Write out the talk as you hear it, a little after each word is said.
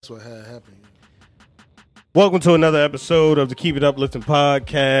That's what had happened. Welcome to another episode of the Keep It Uplifting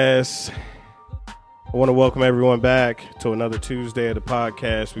podcast. I want to welcome everyone back to another Tuesday of the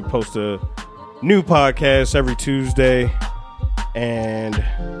podcast. We post a new podcast every Tuesday. And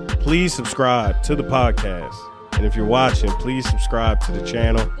please subscribe to the podcast. And if you're watching, please subscribe to the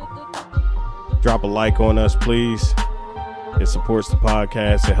channel. Drop a like on us, please. It supports the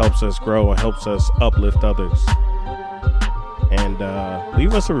podcast. It helps us grow and helps us uplift others. And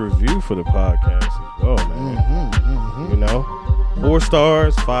leave us a review for the podcast as well, man. You know, 4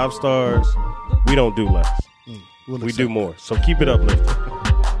 stars, 5 stars. We don't do less. We do more. So keep it uplifting.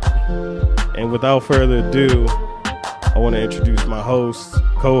 And without further ado, I want to introduce my host,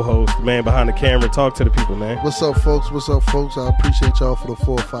 co-host, the man behind the camera. Talk to the people, man. What's up, folks? What's up, folks? I appreciate y'all for the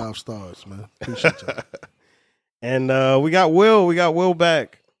 4 or 5 stars, man. Appreciate y'all. And we got Will. We got Will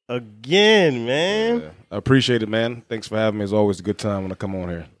back again, man. Yeah, I appreciate it, man. Thanks for having me. It's always a good time when I come on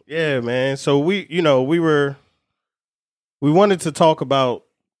here. Yeah, man. So we wanted to talk about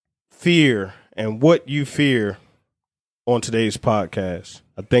fear and what you fear on today's podcast.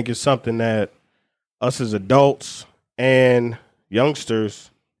 I think it's something that us as adults and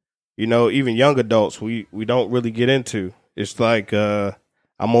youngsters, you know, even young adults, we don't really get into. It's like I'm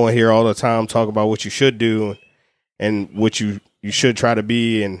on here all the time talking about what you should do and what you should try to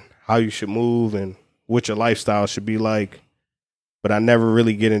be and how you should move and what your lifestyle should be like. But I never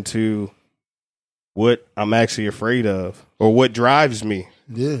really get into what I'm actually afraid of or what drives me.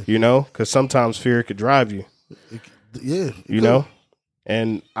 Yeah. You know, because sometimes fear could drive you. You know,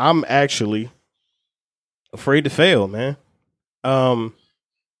 and I'm actually afraid to fail, man. I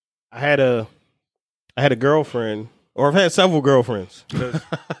had a girlfriend, or I've had several girlfriends, because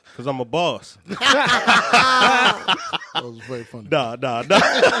I'm a boss. That was very funny. Nah.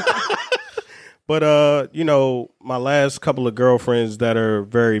 But you know, my last couple of girlfriends that are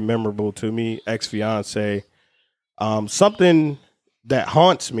very memorable to me, ex-fiance, something that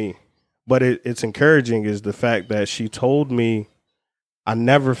haunts me, but it's encouraging, is the fact that she told me I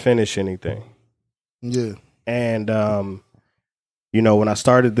never finish anything. Yeah. And you know, when I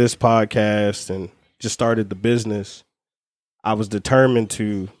started this podcast and just started the business, I was determined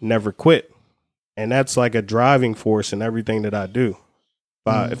to never quit. And that's like a driving force in everything that I do.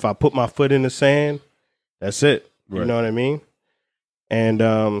 If I put my foot in the sand, that's it. Right. You know what I mean? And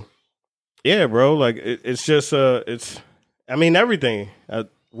yeah, bro, like it's just everything. A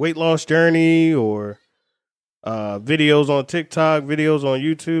weight loss journey or videos on TikTok, videos on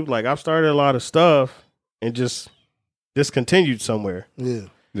YouTube. Like, I've started a lot of stuff and just discontinued somewhere. Yeah.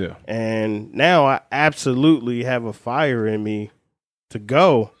 Yeah. And now I absolutely have a fire in me to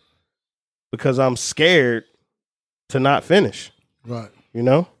go because I'm scared to not finish. Right. You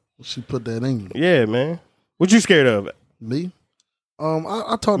know? She put that in you. Yeah, man. What you scared of? Me?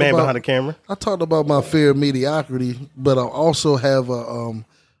 I talked Man about behind the camera. I talked about my fear of mediocrity, but I also have a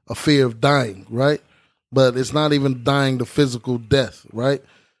fear of dying, right? But it's not even dying the physical death, right?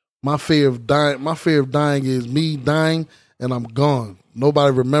 My fear of dying is me dying and I'm gone.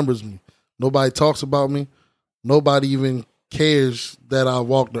 Nobody remembers me. Nobody talks about me. Nobody even cares that I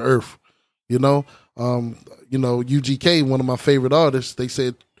walked the earth. You know, UGK, one of my favorite artists, they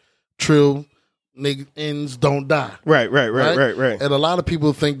said, "Trill niggas don't die." Right. And a lot of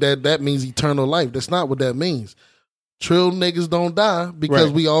people think that means eternal life. That's not what that means. Trill niggas don't die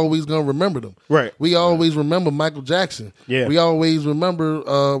because we always gonna remember them. Right. We always remember Michael Jackson. Yeah. We always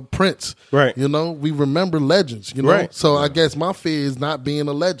remember Prince. Right. You know, we remember legends. You know. Right. So I guess my fear is not being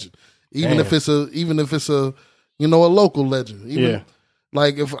a legend, even Damn. if it's a a local legend. Even, Yeah.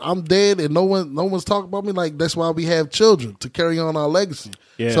 Like, if I'm dead and no one's talking about me, like, that's why we have children, to carry on our legacy.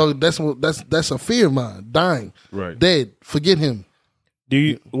 Yeah. So that's a fear of mine. Dying. Right. Dead. Forget him. Do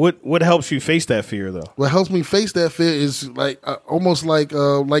you what helps you face that fear though? What helps me face that fear is like almost like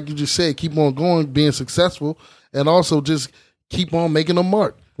you just said, keep on going, being successful, and also just keep on making a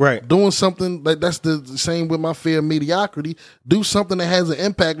mark. Right. Doing something like that's the same with my fear of mediocrity. Do something that has an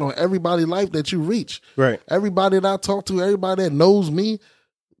impact on everybody's life that you reach. Right. Everybody that I talk to, everybody that knows me,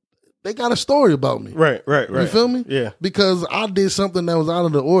 they got a story about me. Right. You feel me? Yeah. Because I did something that was out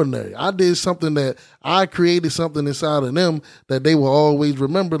of the ordinary. I did something that I created something inside of them that they will always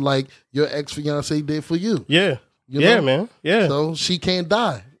remember, like your ex-fiance did for you. Yeah. You Yeah, know? man. Yeah. So she can't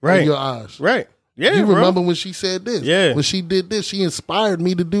die Right. in your eyes. Right. Yeah. You bro. remember when she said this? Yeah. When she did this, she inspired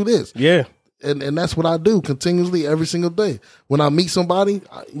me to do this. Yeah. And that's what I do continuously every single day. When I meet somebody,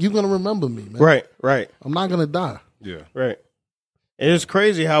 you're going to remember me, man. Right. I'm not going to die. Yeah. Right. And it's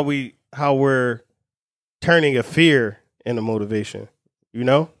crazy how we're turning a fear into motivation, you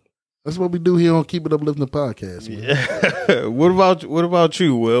know? That's what we do here on Keep It Uplifting Podcast, man. Yeah. What about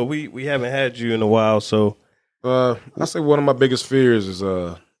you, Will? We haven't had you in a while, so I say one of my biggest fears is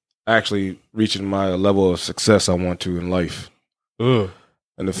actually reaching my level of success I want to in life. And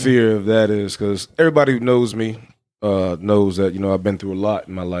the fear of that is because everybody who knows me knows that, I've been through a lot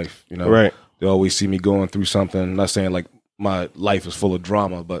in my life. Right. They always see me going through something. I'm not saying like my life is full of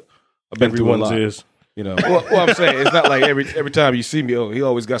drama, but I've been through a lot. Is. Well, I'm saying it's not like every time you see me, he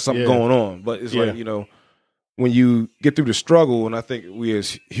always got something going on. But it's like, when you get through the struggle, and I think we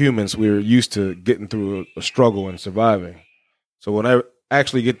as humans, we're used to getting through a struggle and surviving. So when I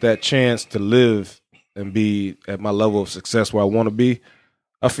actually get that chance to live and be at my level of success where I want to be,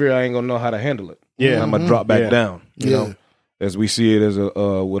 I fear I ain't gonna know how to handle it. Yeah, and I'm gonna drop back down. You know, as we see it as with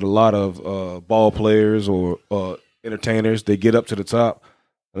a lot of ball players or entertainers, they get up to the top.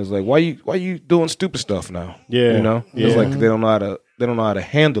 And it's like, why you doing stupid stuff now? Yeah, It's like they don't know how to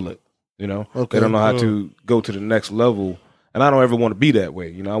handle it. They don't know how to go to the next level. And I don't ever want to be that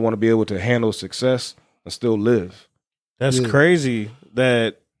way. I want to be able to handle success and still live. That's crazy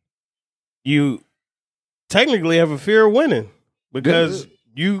that you technically have a fear of winning because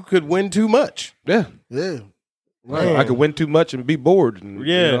you could win too much. Yeah. Right. I could win too much and be bored. And,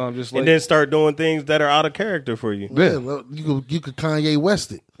 I'm just like, and then start doing things that are out of character for you. Yeah, well, you could Kanye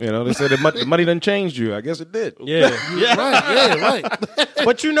West it. They said the money done changed you. I guess it did. Yeah. Right.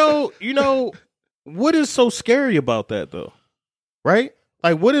 But what is so scary about that though? Right?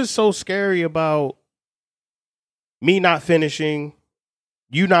 Like, what is so scary about me not finishing,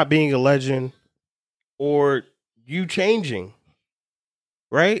 you not being a legend, or you changing?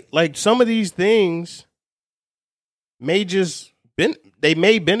 Right? Like, some of these things may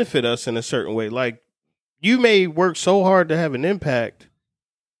benefit us in a certain way. Like, you may work so hard to have an impact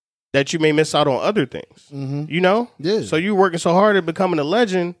that you may miss out on other things. Mm-hmm. Yeah. So you're working so hard at becoming a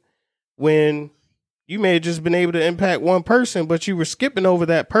legend when you may have just been able to impact one person, but you were skipping over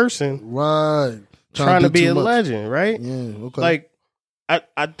that person. Right. Trying to be a legend, right? Yeah. Okay. Like,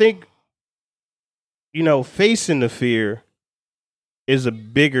 I think, facing the fear is a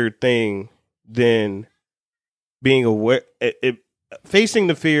bigger thing than being aware. Facing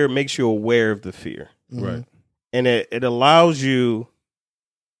the fear makes you aware of the fear. Right. And it allows you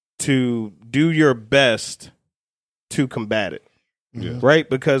to do your best to combat it. Yeah. Right?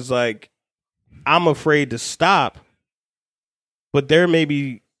 Because, like, I'm afraid to stop, but there may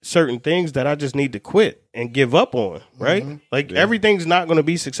be certain things that I just need to quit and give up on, right? Like, everything's not going to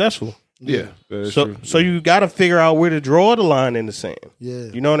be successful. Yeah. So you got to figure out where to draw the line in the sand. Yeah.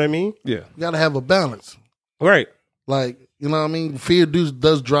 You know what I mean? Yeah. You got to have a balance. Right. Like, you know what I mean? Fear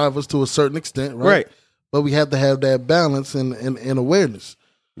does drive us to a certain extent, right? Right. But we have to have that balance and awareness.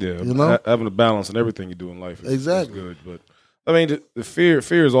 Yeah. Having a balance in everything you do in life is good. But, I mean, the fear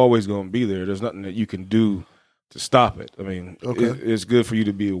is always going to be there. There's nothing that you can do to stop it. I mean, it's good for you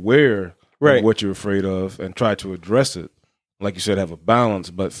to be aware of what you're afraid of and try to address it. Like you said, have a balance,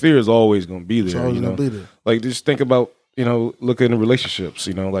 but fear is always going to be there. Gonna be there. Like, just think about, look into relationships.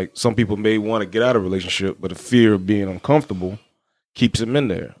 Like, some people may want to get out of a relationship, but the fear of being uncomfortable keeps them in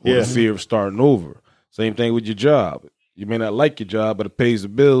there. Or the fear of starting over. Same thing with your job. You may not like your job, but it pays the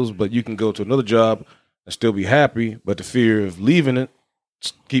bills, but you can go to another job and still be happy, but the fear of leaving it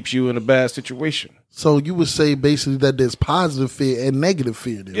keeps you in a bad situation. So you would say basically that there's positive fear and negative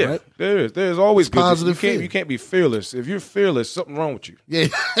fear there, right? There is. There's always positive fear. You can't be fearless. If you're fearless, something wrong with you. Yeah.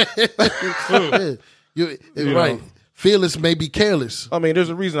 Right. Fearless may be careless. I mean, there's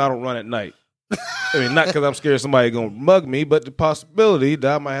a reason I don't run at night. I mean, not because I'm scared somebody going to mug me, but the possibility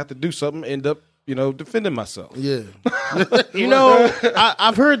that I might have to do something, end up, defending myself. Yeah.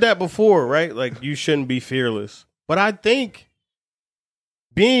 I've heard that before, right? Like, you shouldn't be fearless. But I think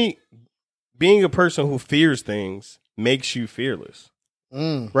being a person who fears things makes you fearless.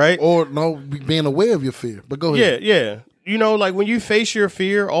 Right? Or no, being aware of your fear. But go ahead. Yeah. Like, when you face your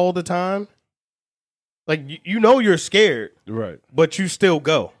fear all the time, like, you're scared. Right. But you still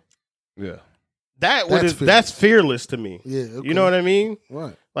go. Yeah. That's fearless to me. Yeah. Okay. You know what I mean?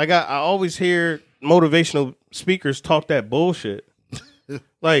 Right. Like, I always hear motivational speakers talk that bullshit.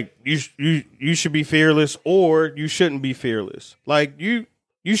 Like, you should be fearless, or you shouldn't be fearless. Like, you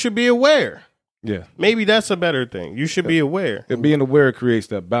should be aware. Yeah. Maybe that's a better thing. You should be aware. And being aware creates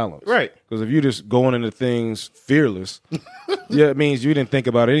that balance. Right. Because if you're just going into things fearless, it means you didn't think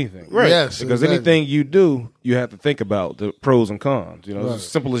about anything. Right. Yes. Because exactly. anything you do, you have to think about the pros and cons. It's as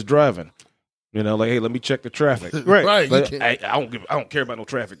simple as driving. Like, hey, let me check the traffic. Right. Right. But I don't care about no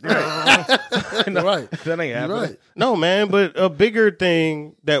traffic. Right. That ain't happening. Right. No, man, but a bigger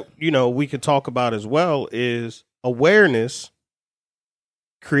thing that, we could talk about as well is awareness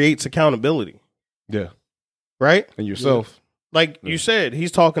creates accountability. Yeah. Right? And yourself. Like you said,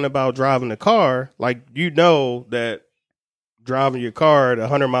 he's talking about driving the car. Like, you know that driving your car at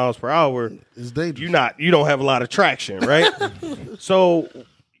 100 miles per hour is dangerous. You don't have a lot of traction, right? So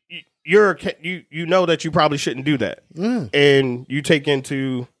you know that you probably shouldn't do that. And you take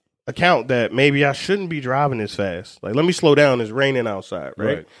into account that maybe I shouldn't be driving this fast. Like, let me slow down. It's raining outside,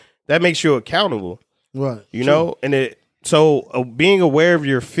 right? That makes you accountable. Right. You know, and being aware of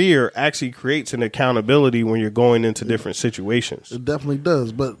your fear actually creates an accountability when you're going into different situations. It definitely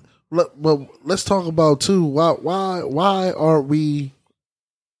does. But let's talk about too. Why are we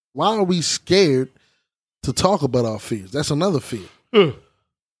scared to talk about our fears? That's another fear. What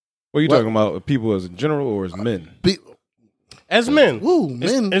are you talking about? People as in general or as men? As men. Ooh,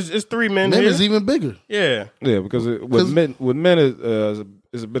 men. It's three men. Men here. is even bigger. Yeah. Yeah, because with men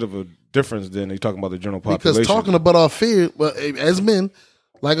is a bit of a difference than you're talking about the general population. Because talking about our fear, well, as men,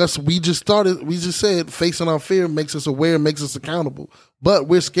 like us, we just said, facing our fear makes us aware, makes us accountable. But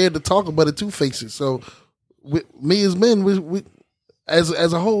we're scared to talk about it to face it. So, me as men, we as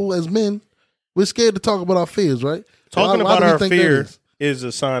a whole, as men, we're scared to talk about our fears, right? Talking about our fear is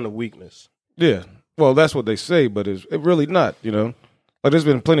a sign of weakness. Yeah. Well, that's what they say, but it's really not, you know. Like, there's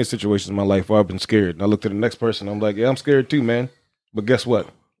been plenty of situations in my life where I've been scared. And I looked at the next person, I'm like, yeah, I'm scared too, man. But guess what?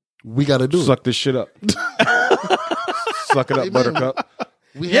 We got to do Suck this shit up. Suck it up, buttercup.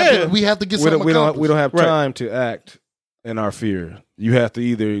 We have to get something accomplished. We don't have time to act in our fear. You have to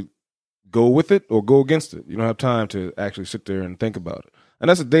either go with it or go against it. You don't have time to actually sit there and think about it. And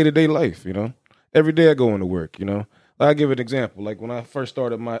that's a day-to-day life, you know. Every day I go into work, you know. I'll give an example. Like, when I first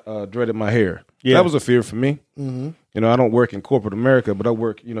started dreaded my hair, that was a fear for me. Mm-hmm. You know, I don't work in corporate America, but I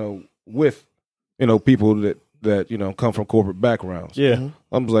work, you know, with, you know, people that you know, come from corporate backgrounds. Yeah. Mm-hmm.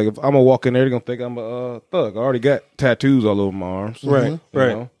 I'm like, if I'm going to walk in there, they're going to think I'm a thug. I already got tattoos all over my arms. Mm-hmm. Right.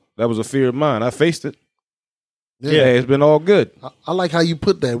 You know? That was a fear of mine. I faced it. Yeah, it's been all good. I like how you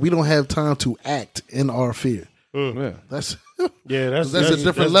put that. We don't have time to act in our fear. Yeah. That's a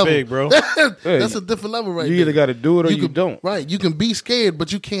different level, big, bro. That's a different level, right? You either got to do it or you don't. Right. You can be scared,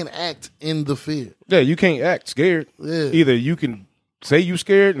 but you can't act in the fear. Yeah, you can't act scared. Yeah. Either you can say you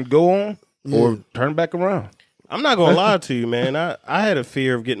scared and go on, or turn back around. I'm not gonna lie to you, man. I had a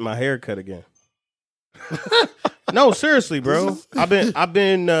fear of getting my hair cut again. No, seriously, bro. I've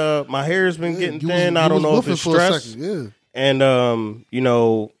been my hair's been getting thin. I don't know if it's stress. And you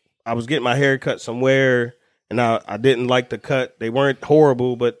know, I was getting my hair cut somewhere, and I didn't like the cut. They weren't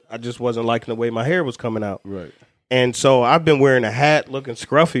horrible, but I just wasn't liking the way my hair was coming out. Right. And so I've been wearing a hat, looking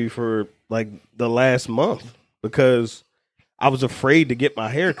scruffy for like the last month because I was afraid to get my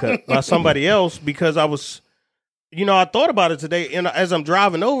hair cut by somebody else because I was. You know, I thought about it today, and as I'm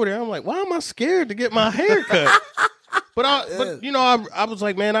driving over there, I'm like, why am I scared to get my hair cut? But you know, I was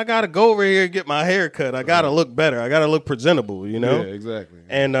like, man, I got to go over here and get my hair cut. I got to look better. I got to look presentable, you know? Yeah, exactly.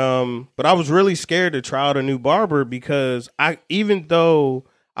 And, but I was really scared to try out a new barber because even though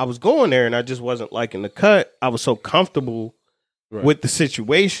I was going there and I just wasn't liking the cut, I was so comfortable with the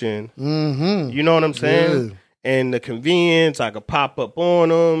situation. Mm-hmm. You know what I'm saying? Yeah. And the convenience, I could pop up on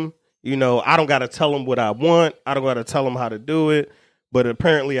them. You know, I don't got to tell them what I want. I don't got to tell them how to do it. But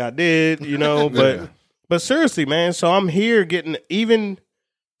apparently I did, you know. But seriously, man, so I'm here getting, even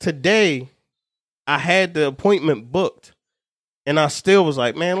today, I had the appointment booked. And I still was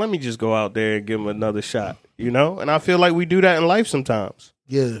like, man, let me just go out there and give them another shot, you know. And I feel like we do that in life sometimes.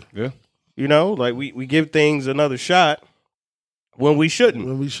 Yeah. You know, like we give things another shot when we shouldn't.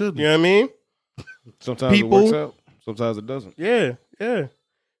 When we shouldn't. You know what I mean? Sometimes it works out. Sometimes it doesn't. Yeah.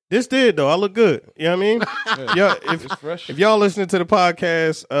 This did, though. I look good. You know what I mean? If y'all listening to the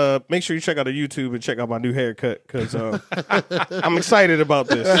podcast, make sure you check out the YouTube and check out my new haircut because I'm excited about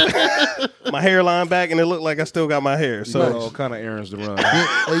this. My hairline back, and it looked like I still got my hair. So got all kind of errands to run.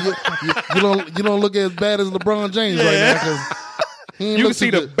 You don't look as bad as LeBron James right now because you can see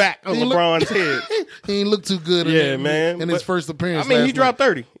the back of LeBron's head. He ain't look too good in his first appearance. I mean, he dropped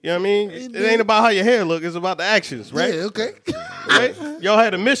 30. You know what I mean? It ain't about how your hair look. It's about the actions, right? Yeah, okay. Right? Y'all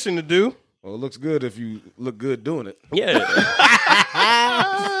had a mission to do. Well, it looks good if you look good doing it. Yeah.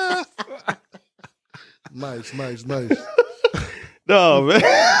 Nice. No, man.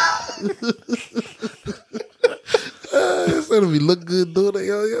 Instead of me look good doing it,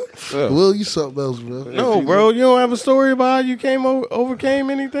 yo. Well, you something else, bro. No, bro. You don't have a story about how you overcame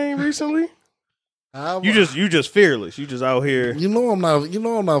anything recently? You just fearless. You just out here. I'm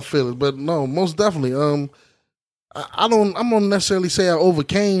not fearless, but no, most definitely. I don't necessarily say I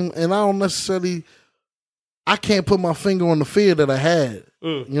overcame, and I can't put my finger on the fear that I had,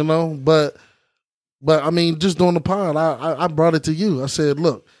 you know, but But I mean, just doing the pod, I brought it to you. I said,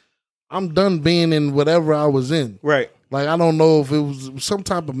 look, I'm done being in whatever I was in. Right. Like, I don't know if it was some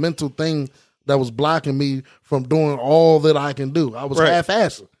type of mental thing that was blocking me from doing all that I can do. I was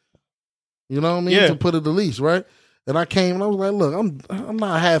half-assing. You know what I mean? Yeah. To put it the least, right? And I came and I was like, look, I'm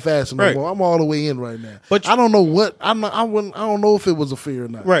not half-assing no more. I'm all the way in right now. But I don't know what I don't know if it was a fear or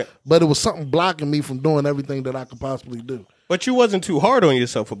not. Right. But it was something blocking me from doing everything that I could possibly do. But you wasn't too hard on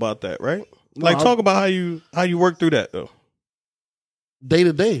yourself about that, right? No, like, talk about how you work through that though. Day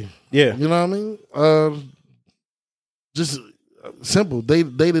to day. Yeah. You know what I mean? Just simple, day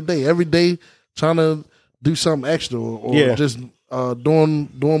to day. Every day trying to do something extra or just doing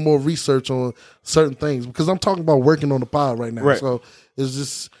more research on certain things, because I'm talking about working on the pod right now. Right. So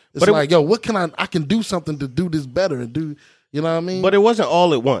it's like, yo, what can I can do something to do this better and do, you know what I mean? But it wasn't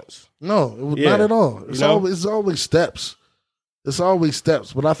all at once. No, it was not at all. It's always steps. It's always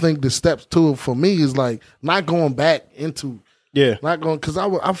steps. But I think the steps to it for me is like not going back into not going, because I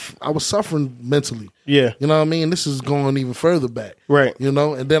was suffering mentally. Yeah. You know what I mean? This is going even further back. Right. You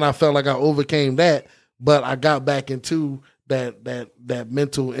know, and then I felt like I overcame that, but I got back into that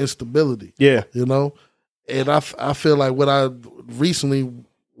mental instability. Yeah. You know? And I feel like what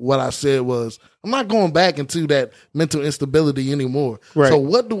I said was, I'm not going back into that mental instability anymore. Right. So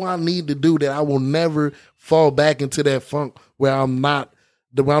what do I need to do that I will never fall back into that funk where I'm not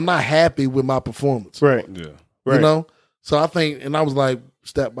happy with my performance? Right. Yeah. Right. You know? So I think, and I was like,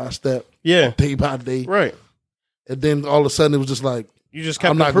 step by step, day by day. Right. And then all of a sudden it was just like, you just kept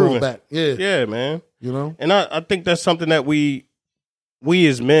I'm not improving. going back. Yeah. Yeah, man. You know? And I think that's something that we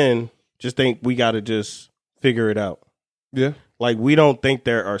as men just think we got to just figure it out. Yeah. Like, we don't think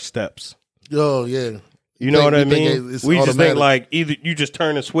there are steps. Oh, yeah. You know what I mean? We automatic. just think like either you just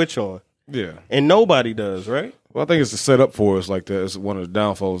turn a switch on. Yeah. And nobody does, right? Well, I think it's set up for us like that. It's one of the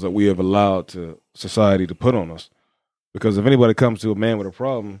downfalls that we have allowed to society to put on us. Because if anybody comes to a man with a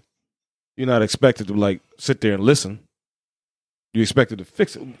problem, you're not expected to like sit there and listen. You're expected to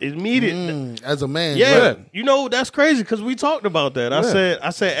fix it immediately. As a man, yeah. right. You know, that's crazy because we talked about that. I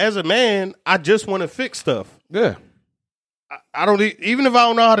said, as a man, I just want to fix stuff. Yeah. I don't even if I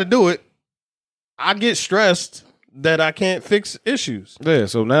don't know how to do it, I get stressed that I can't fix issues. Yeah.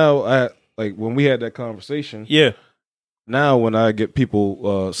 So now, like when we had that conversation. Yeah. Now when I get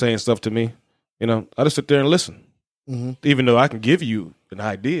people saying stuff to me, you know, I just sit there and listen. Mm-hmm. Even though I can give you an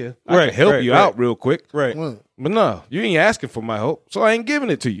idea, I can help you out real quick. Right. But no, you ain't asking for my help, so I ain't giving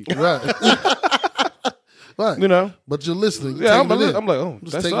it to you. Right. Right. You know. But you're listening. Yeah, I'm like, oh,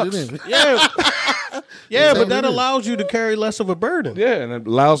 just that taking sucks. it in. Yeah. Yeah, but that allows you to carry less of a burden. Yeah, and it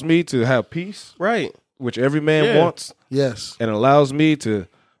allows me to have peace. Right. Which every man wants. Yes. And it allows me to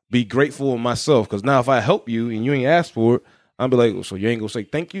be grateful of myself. Because now if I help you and you ain't asked for it, I'll be like, so you ain't going to say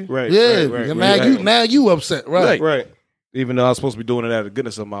thank you? Right. Yeah. Right. Now you upset. Right. Right. Even though I was supposed to be doing it out of the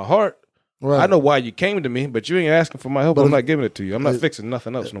goodness of my heart. Right. I know why you came to me, but you ain't asking for my help. I'm not giving it to you. I'm not fixing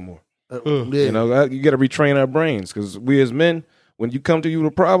nothing else no more. Yeah. You know, you got to retrain our brains. Because we as men, when you come to you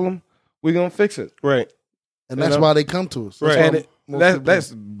with a problem, we're going to fix it. Right. And that's why they come to us. Right. And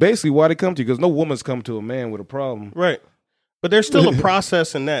that's basically why they come to you, because no woman's come to a man with a problem. Right. But there's still a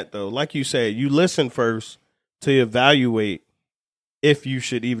process in that, though. Like you said, you listen first to evaluate if you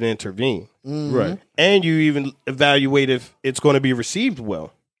should even intervene. Mm-hmm. Right. And you even evaluate if it's going to be received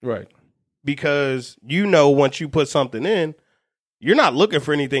well. Right. Because you know once you put something in, you're not looking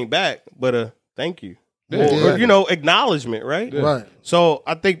for anything back but a thank you. Or, you know, acknowledgement, right? Yeah. Right. So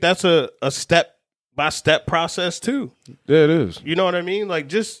I think that's a step-by-step process, too. Yeah, it is. You know what I mean? Like,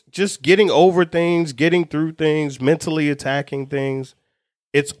 just getting over things, getting through things, mentally attacking things.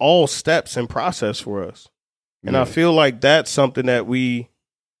 It's all steps and process for us. And I feel like that's something that we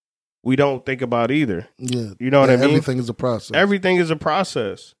don't think about either. Yeah. You know what I mean? Everything is a process. Everything is a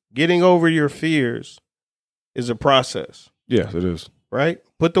process. Getting over your fears is a process. Yes, it is. Right?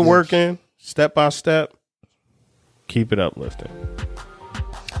 Put the work in, step by step. Keep it uplifting.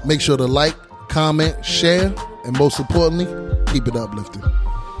 Make sure to like, comment, share, and most importantly, keep it uplifting.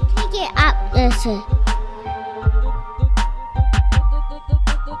 Keep it uplifting.